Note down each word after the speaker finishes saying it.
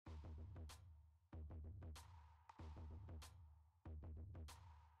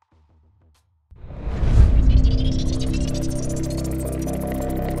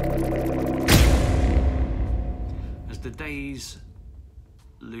days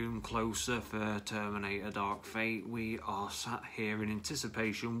loom closer for Terminator Dark Fate. We are sat here in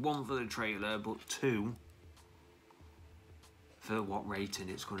anticipation, one for the trailer, but two for what rating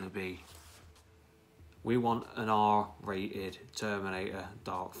it's going to be. We want an R-rated Terminator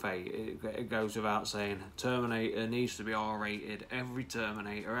Dark Fate. It goes without saying, Terminator needs to be R-rated. Every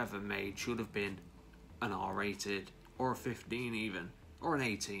Terminator ever made should have been an R-rated, or a 15 even, or an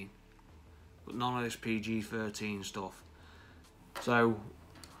 18. But none of this PG-13 stuff. So,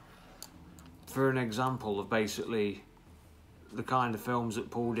 for an example of basically the kind of films that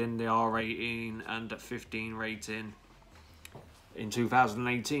pulled in the R rating and 15 rating in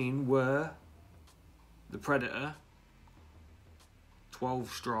 2018 were The Predator, 12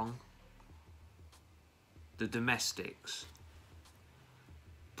 Strong, The Domestics,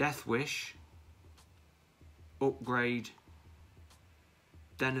 Death Wish, Upgrade,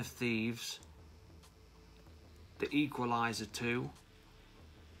 Den of Thieves, The Equalizer 2,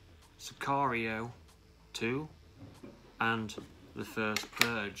 Sicario 2, and The First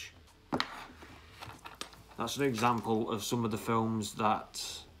Purge. That's an example of some of the films that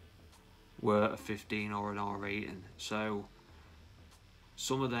were a 15 or an R rating. So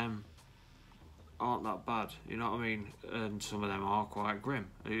some of them aren't that bad, you know what I mean? And some of them are quite grim,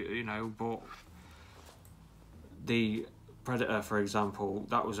 you know, but the Predator, for example,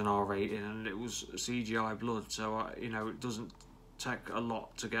 that was an R rating and it was CGI blood, so you know, it doesn't take a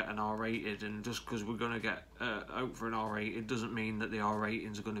lot to get an R rated, and just because we're going to get out for an R rated doesn't mean that the R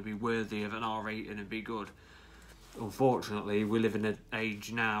ratings are going to be worthy of an R rating and be good. Unfortunately, we live in an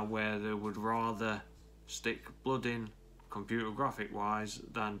age now where they would rather stick blood in computer graphic wise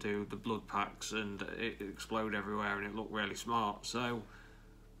than do the blood packs and it explode everywhere and it look really smart. So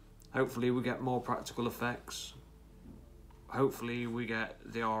hopefully we get more practical effects. Hopefully we get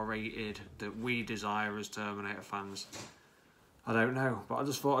the R rated that we desire as Terminator fans. I don't know, but I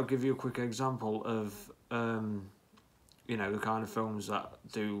just thought I'd give you a quick example of you know, the kind of films that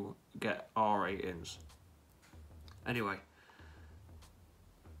do get R ratings. Anyway,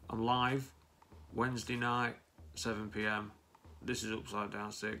 I'm live Wednesday night, 7 PM. This is Upside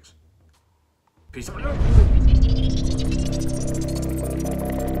Down 6. Peace out.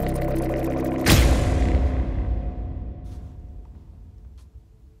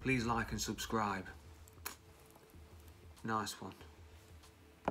 Please like and subscribe. Nice one.